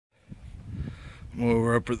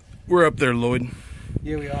Well, we're up there, Lloyd.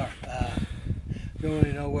 Yeah, we are. Don't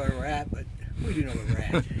really know where we're at, but we do know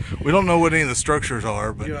where we're at. We don't know what any of the structures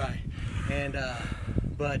are, but You're right. And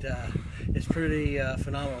but it's pretty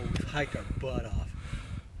phenomenal. We've hiked our butt off.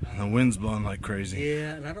 The wind's blowing like crazy.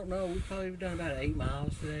 Yeah, and I don't know. We've probably done about 8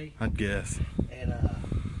 miles today. I'd guess. And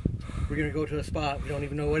we're gonna go to a spot we don't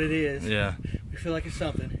even know what it is. Yeah. We feel like it's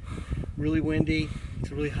something. Really windy.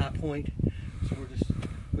 It's a really high point, so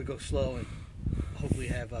we go slow and hopefully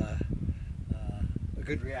have a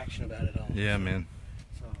good reaction about it all. Yeah, man.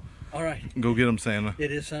 So, all right. Go get them, Santa.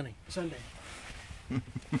 It is sunny. Sunday.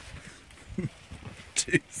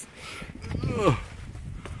 Jeez. Ugh.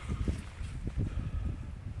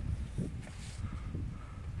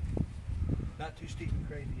 Not too steep and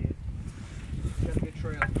crazy yet. Got a good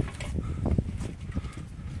trail.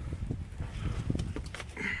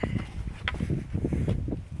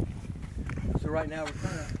 So right now we're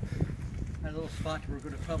kind of at a little spot where we're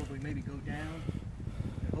going to probably maybe go down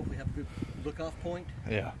and hopefully have a good look-off point.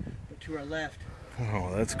 Yeah. But to our left.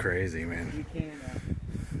 Oh, that's crazy, man. We can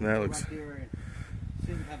That go looks. right there and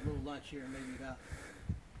see if we have a little lunch here in maybe about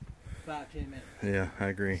 5-10 minutes. Yeah, I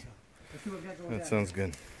agree. So, let's see what we got going That down. sounds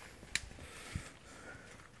good.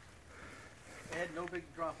 Ed, no big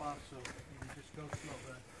drop-off, so you just go slow,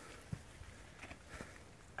 bud.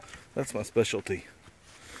 That's my specialty.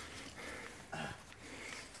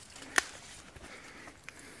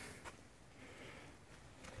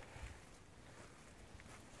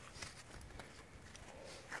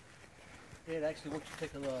 Ed, actually, won't you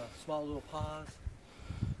take a small little pause?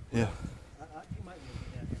 Yeah. You might be able to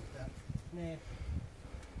get down here with that. Nah.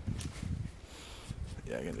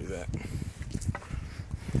 Yeah, I can do that.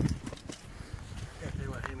 I'll tell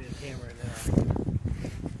you what, hand me the camera and then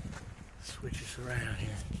I'll switch this around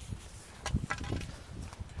here.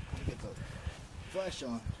 Get the flash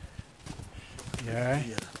on. You alright?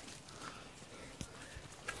 Yeah.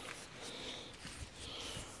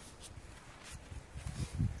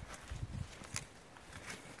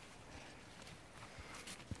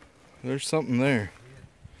 There's something there.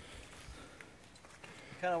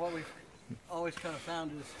 Kind of what we've always kind of found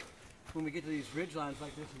is when we get to these ridge lines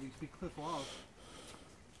like this, and these big cliff walls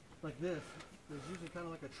like this, there's usually kind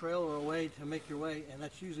of like a trail or a way to make your way, and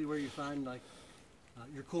that's usually where you find like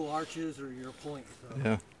your cool arches or your point. So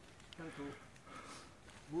Yeah. kind of cool.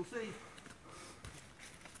 We'll see.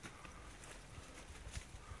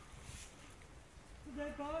 The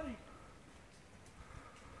dead body.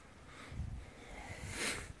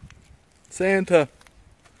 Santa,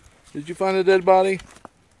 did you find a dead body?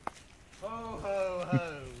 Ho ho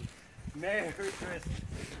ho! Merry Christmas.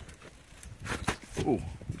 Ooh.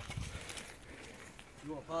 You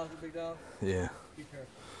want to pause it, big dog? Yeah. Be careful.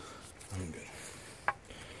 I'm good.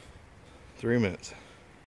 3 minutes.